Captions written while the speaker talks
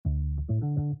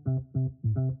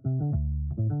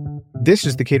This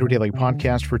is the Cato Daily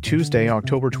Podcast for Tuesday,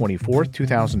 October 24th,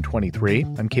 2023.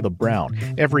 I'm Caleb Brown.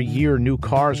 Every year, new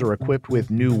cars are equipped with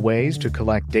new ways to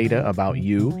collect data about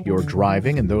you, your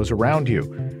driving, and those around you.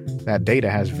 That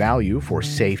data has value for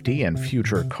safety and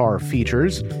future car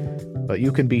features, but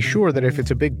you can be sure that if it's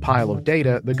a big pile of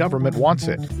data, the government wants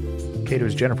it.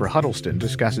 Cato's Jennifer Huddleston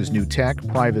discusses new tech,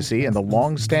 privacy, and the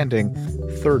long-standing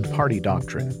third-party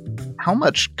doctrine. How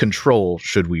much control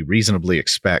should we reasonably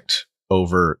expect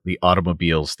over the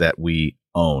automobiles that we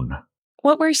own?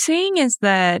 What we're seeing is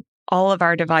that all of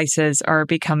our devices are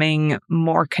becoming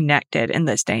more connected in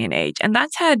this day and age. And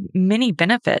that's had many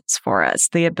benefits for us.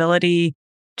 The ability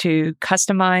to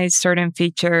customize certain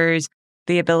features,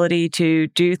 the ability to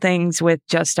do things with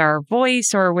just our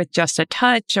voice or with just a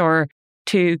touch, or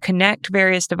to connect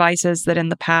various devices that in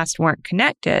the past weren't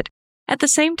connected. At the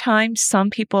same time, some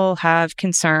people have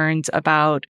concerns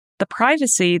about the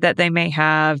privacy that they may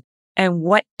have and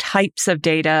what types of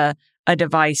data a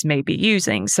device may be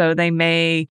using. So they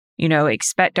may,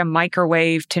 expect a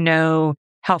microwave to know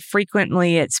how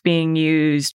frequently it's being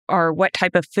used or what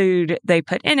type of food they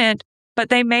put in it, but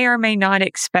they may or may not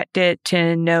expect it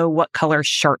to know what color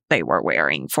shirt they were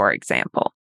wearing, for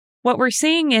example. What we're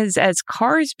seeing is as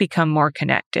cars become more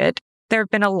connected, there have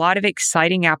been a lot of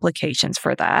exciting applications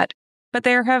for that, but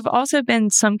there have also been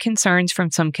some concerns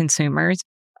from some consumers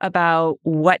about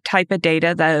what type of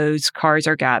data those cars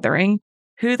are gathering,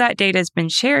 who that data has been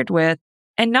shared with,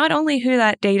 and not only who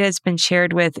that data has been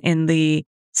shared with in the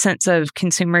sense of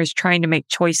consumers trying to make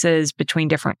choices between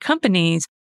different companies,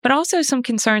 but also some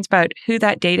concerns about who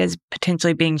that data is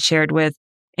potentially being shared with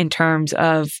in terms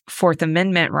of Fourth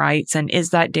Amendment rights, and is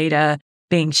that data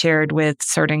being shared with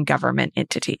certain government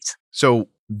entities. So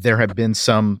there have been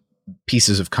some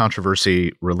pieces of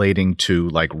controversy relating to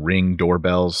like Ring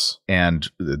doorbells and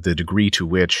the degree to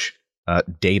which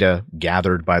data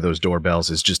gathered by those doorbells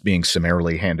is just being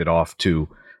summarily handed off to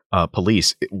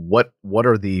police. What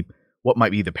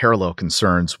might be the parallel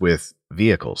concerns with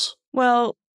vehicles?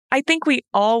 Well, I think we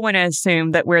all want to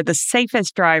assume that we're the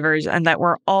safest drivers and that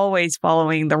we're always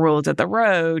following the rules of the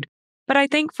road. But I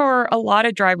think for a lot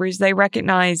of drivers, they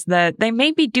recognize that they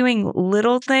may be doing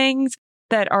little things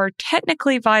that are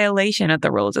technically violation of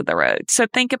the rules of the road. So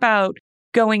think about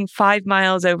going 5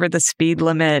 miles over the speed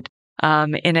limit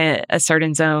in a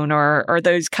certain zone, or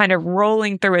those kind of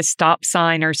rolling through a stop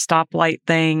sign or stoplight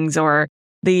things, or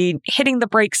the hitting the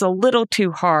brakes a little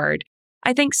too hard.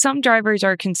 I think some drivers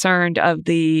are concerned of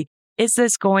is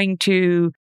this going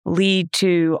to lead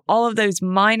to all of those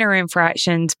minor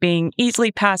infractions being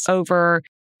easily passed over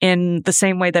in the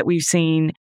same way that we've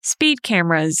seen speed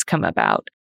cameras come about.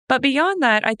 But beyond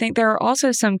that, I think there are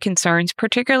also some concerns,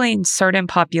 particularly in certain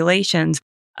populations,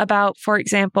 about, for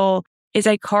example, is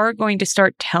a car going to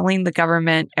start telling the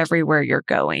government everywhere you're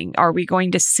going? Are we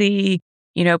going to see,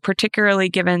 particularly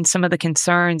given some of the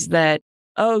concerns that,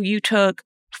 you took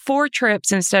 4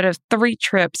 trips instead of 3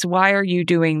 trips. Why are you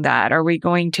doing that? Are we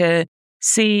going to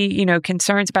see,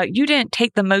 concerns about you didn't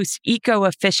take the most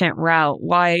eco-efficient route?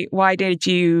 Why did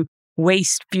you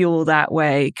waste fuel that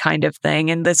way, kind of thing?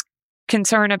 And this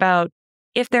concern about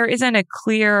if there isn't a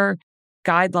clear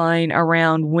guideline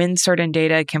around when certain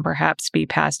data can perhaps be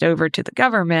passed over to the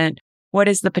government, what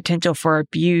is the potential for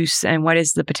abuse and what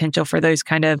is the potential for those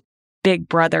kind of big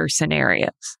brother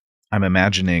scenarios? I'm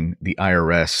imagining the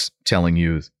IRS telling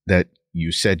you that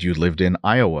you said you lived in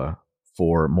Iowa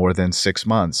for more than 6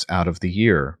 months out of the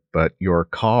year, but your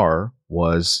car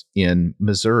was in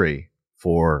Missouri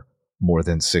for more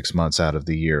than 6 months out of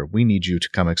the year. We need you to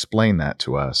come explain that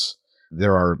to us.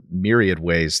 There are myriad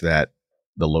ways that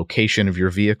the location of your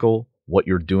vehicle, what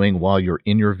you're doing while you're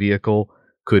in your vehicle,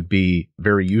 could be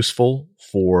very useful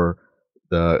for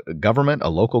the government, a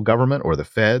local government, or the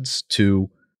feds to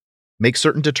make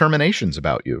certain determinations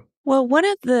about you. Well, one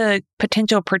of the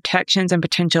potential protections and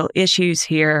potential issues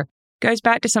here goes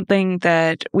back to something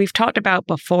that we've talked about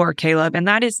before, Caleb, and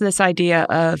that is this idea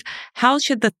of how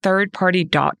should the third-party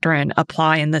doctrine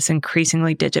apply in this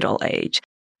increasingly digital age?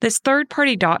 This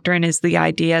third-party doctrine is the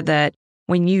idea that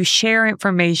when you share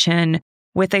information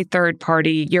with a third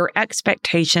party, your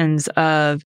expectations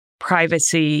of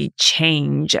privacy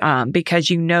change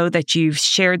because you know that you've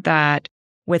shared that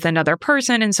with another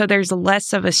person. And so there's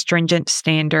less of a stringent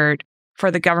standard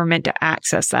for the government to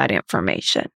access that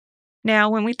information. Now,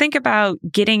 when we think about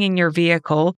getting in your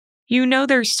vehicle,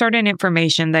 there's certain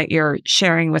information that you're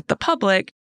sharing with the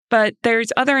public, but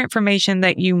there's other information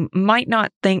that you might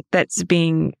not think that's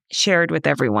being shared with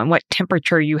everyone, what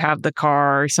temperature you have the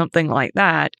car or something like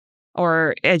that.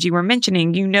 Or as you were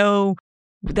mentioning,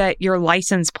 that your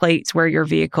license plates where your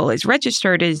vehicle is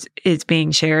registered is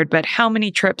being shared, but how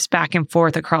many trips back and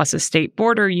forth across a state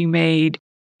border you made,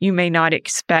 you may not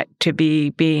expect to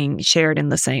be being shared in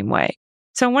the same way.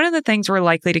 So one of the things we're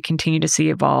likely to continue to see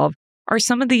evolve are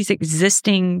some of these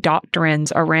existing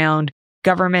doctrines around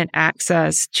government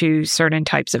access to certain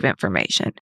types of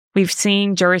information. We've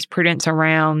seen jurisprudence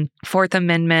around Fourth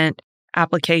Amendment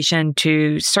application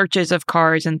to searches of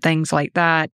cars and things like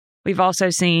that. We've also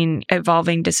seen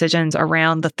evolving decisions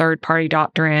around the third-party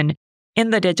doctrine in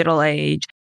the digital age.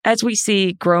 As we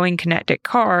see growing connected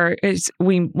cars,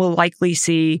 we will likely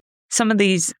see some of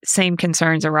these same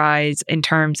concerns arise in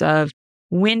terms of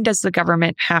when does the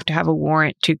government have to have a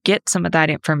warrant to get some of that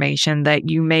information that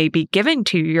you may be given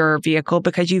to your vehicle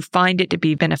because you find it to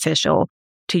be beneficial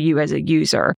to you as a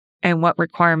user? And what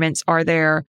requirements are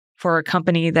there for a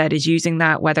company that is using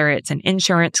that, whether it's an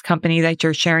insurance company that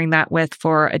you're sharing that with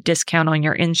for a discount on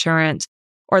your insurance,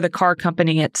 or the car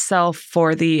company itself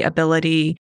for the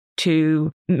ability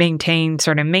to maintain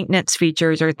certain maintenance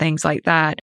features or things like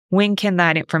that? When can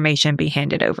that information be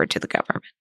handed over to the government?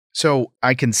 So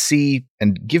I can see,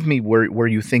 and give me where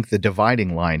you think the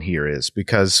dividing line here is,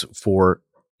 because for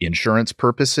insurance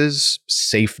purposes,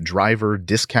 safe driver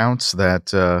discounts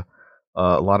that a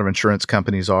lot of insurance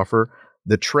companies offer,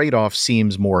 the trade-off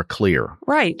seems more clear.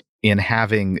 Right. In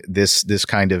having this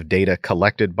kind of data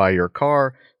collected by your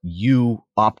car, you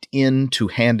opt in to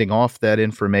handing off that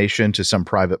information to some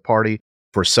private party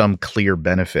for some clear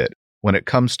benefit. When it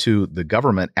comes to the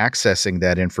government accessing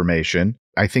that information,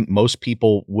 I think most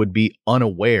people would be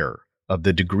unaware of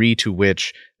the degree to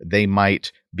which they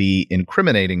might be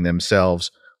incriminating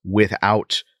themselves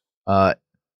without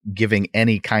giving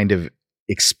any kind of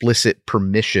explicit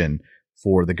permission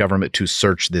for the government to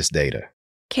search this data.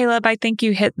 Caleb, I think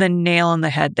you hit the nail on the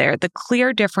head there. The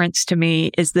clear difference to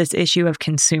me is this issue of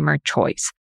consumer choice.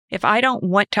 If I don't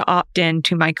want to opt in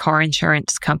to my car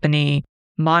insurance company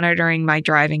monitoring my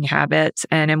driving habits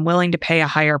and am willing to pay a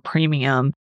higher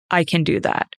premium, I can do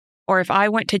that. Or if I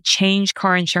want to change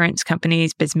car insurance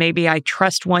companies because maybe I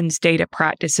trust one's data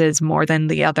practices more than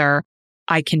the other,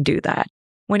 I can do that.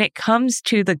 When it comes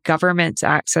to the government's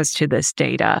access to this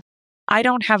data, I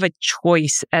don't have a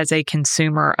choice as a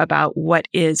consumer about what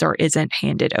is or isn't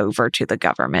handed over to the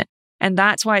government. And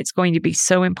that's why it's going to be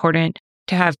so important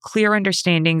to have clear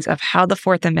understandings of how the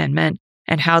Fourth Amendment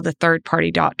and how the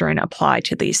third-party doctrine apply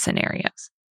to these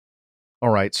scenarios. All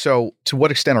right. So to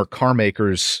what extent are car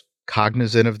makers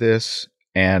cognizant of this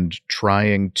and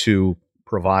trying to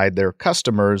provide their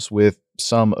customers with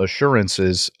some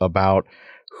assurances about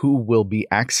who will be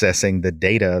accessing the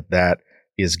data that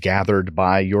is gathered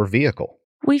by your vehicle?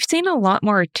 We've seen a lot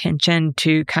more attention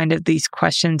to kind of these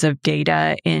questions of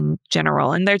data in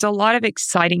general. And there's a lot of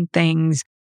exciting things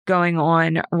going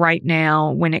on right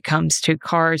now when it comes to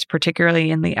cars, particularly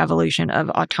in the evolution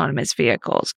of autonomous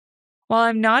vehicles. While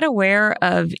I'm not aware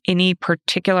of any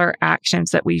particular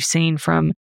actions that we've seen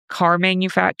from car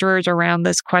manufacturers around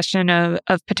this question of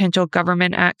potential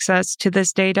government access to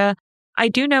this data, I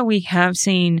do know we have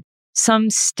seen some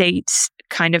states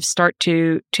kind of start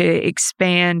to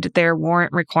expand their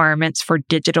warrant requirements for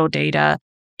digital data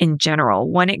in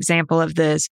general. One example of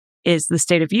this is the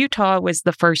state of Utah was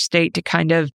the first state to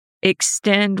kind of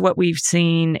extend what we've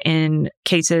seen in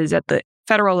cases at the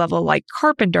federal level, like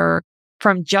Carpenter,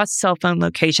 from just cell phone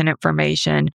location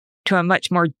information to a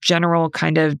much more general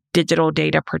kind of digital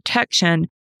data protection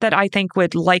that I think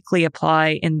would likely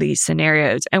apply in these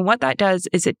scenarios. And what that does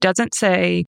is it doesn't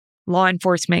say law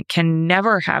enforcement can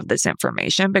never have this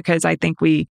information, because I think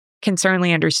we can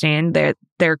certainly understand that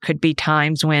there could be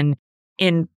times when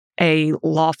in a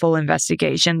lawful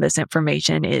investigation, this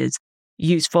information is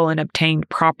useful and obtained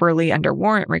properly under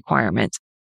warrant requirements.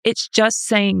 It's just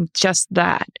saying just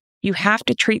that. You have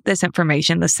to treat this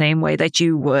information the same way that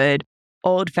you would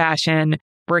old-fashioned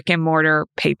brick and mortar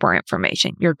paper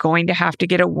information. You're going to have to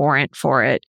get a warrant for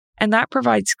it. And that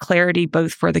provides clarity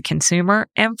both for the consumer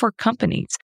and for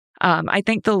companies. I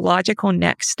think the logical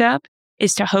next step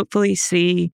is to hopefully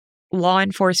see law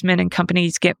enforcement and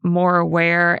companies get more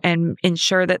aware and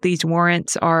ensure that these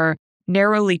warrants are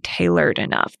narrowly tailored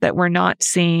enough, that we're not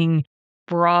seeing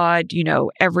broad,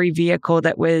 every vehicle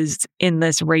that was in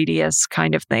this radius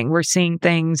kind of thing. We're seeing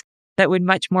things that would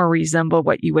much more resemble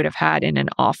what you would have had in an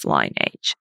offline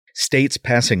age. States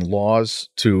passing laws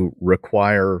to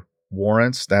require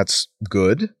warrants, that's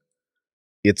good.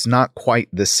 It's not quite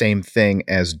the same thing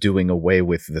as doing away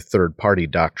with the third-party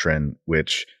doctrine,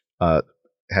 which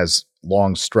has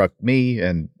long struck me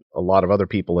and a lot of other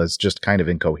people as just kind of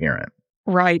incoherent.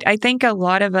 Right. I think a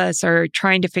lot of us are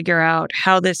trying to figure out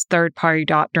how this third-party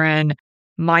doctrine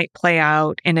might play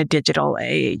out in a digital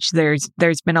age. There's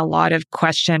been a lot of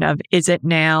question of, is it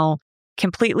now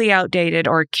completely outdated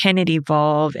or can it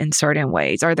evolve in certain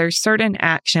ways? Are there certain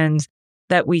actions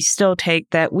that we still take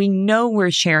that we know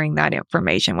we're sharing that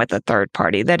information with a third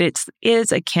party, that it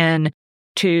is akin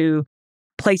to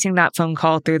placing that phone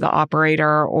call through the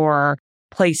operator or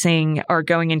placing or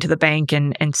going into the bank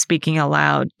and speaking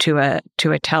aloud to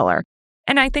a teller?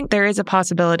 And I think there is a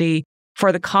possibility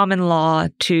for the common law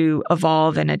to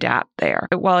evolve and adapt there.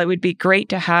 While it would be great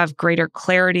to have greater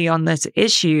clarity on this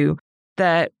issue,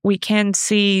 that we can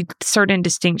see certain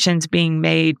distinctions being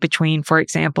made between, for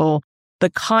example, the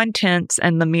contents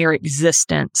and the mere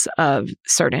existence of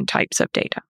certain types of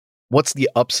data. What's the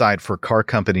upside for car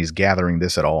companies gathering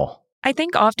this at all? I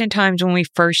think oftentimes when we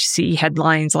first see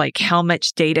headlines like how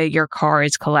much data your car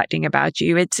is collecting about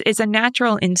you, it's a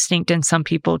natural instinct in some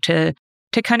people to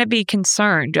kind of be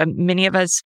concerned. Many of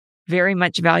us very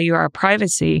much value our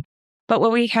privacy, but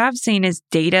what we have seen is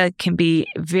data can be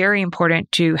very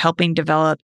important to helping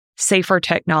develop safer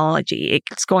technology.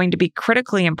 It's going to be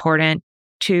critically important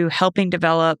to helping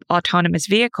develop autonomous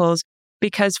vehicles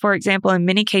because, for example, in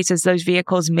many cases, those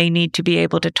vehicles may need to be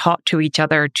able to talk to each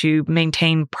other to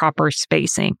maintain proper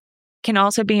spacing. It can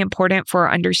also be important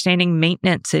for understanding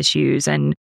maintenance issues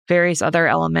and various other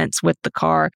elements with the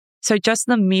car. So just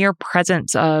the mere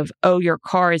presence of, your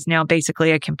car is now basically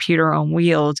a computer on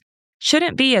wheels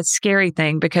shouldn't be a scary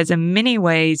thing because in many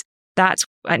ways, that's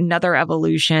another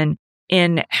evolution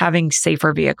in having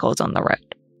safer vehicles on the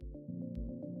road.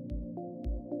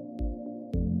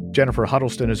 Jennifer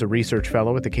Huddleston is a research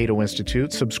fellow at the Cato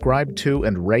Institute. Subscribe to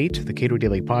and rate the Cato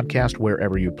Daily Podcast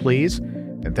wherever you please.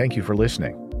 And thank you for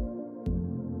listening.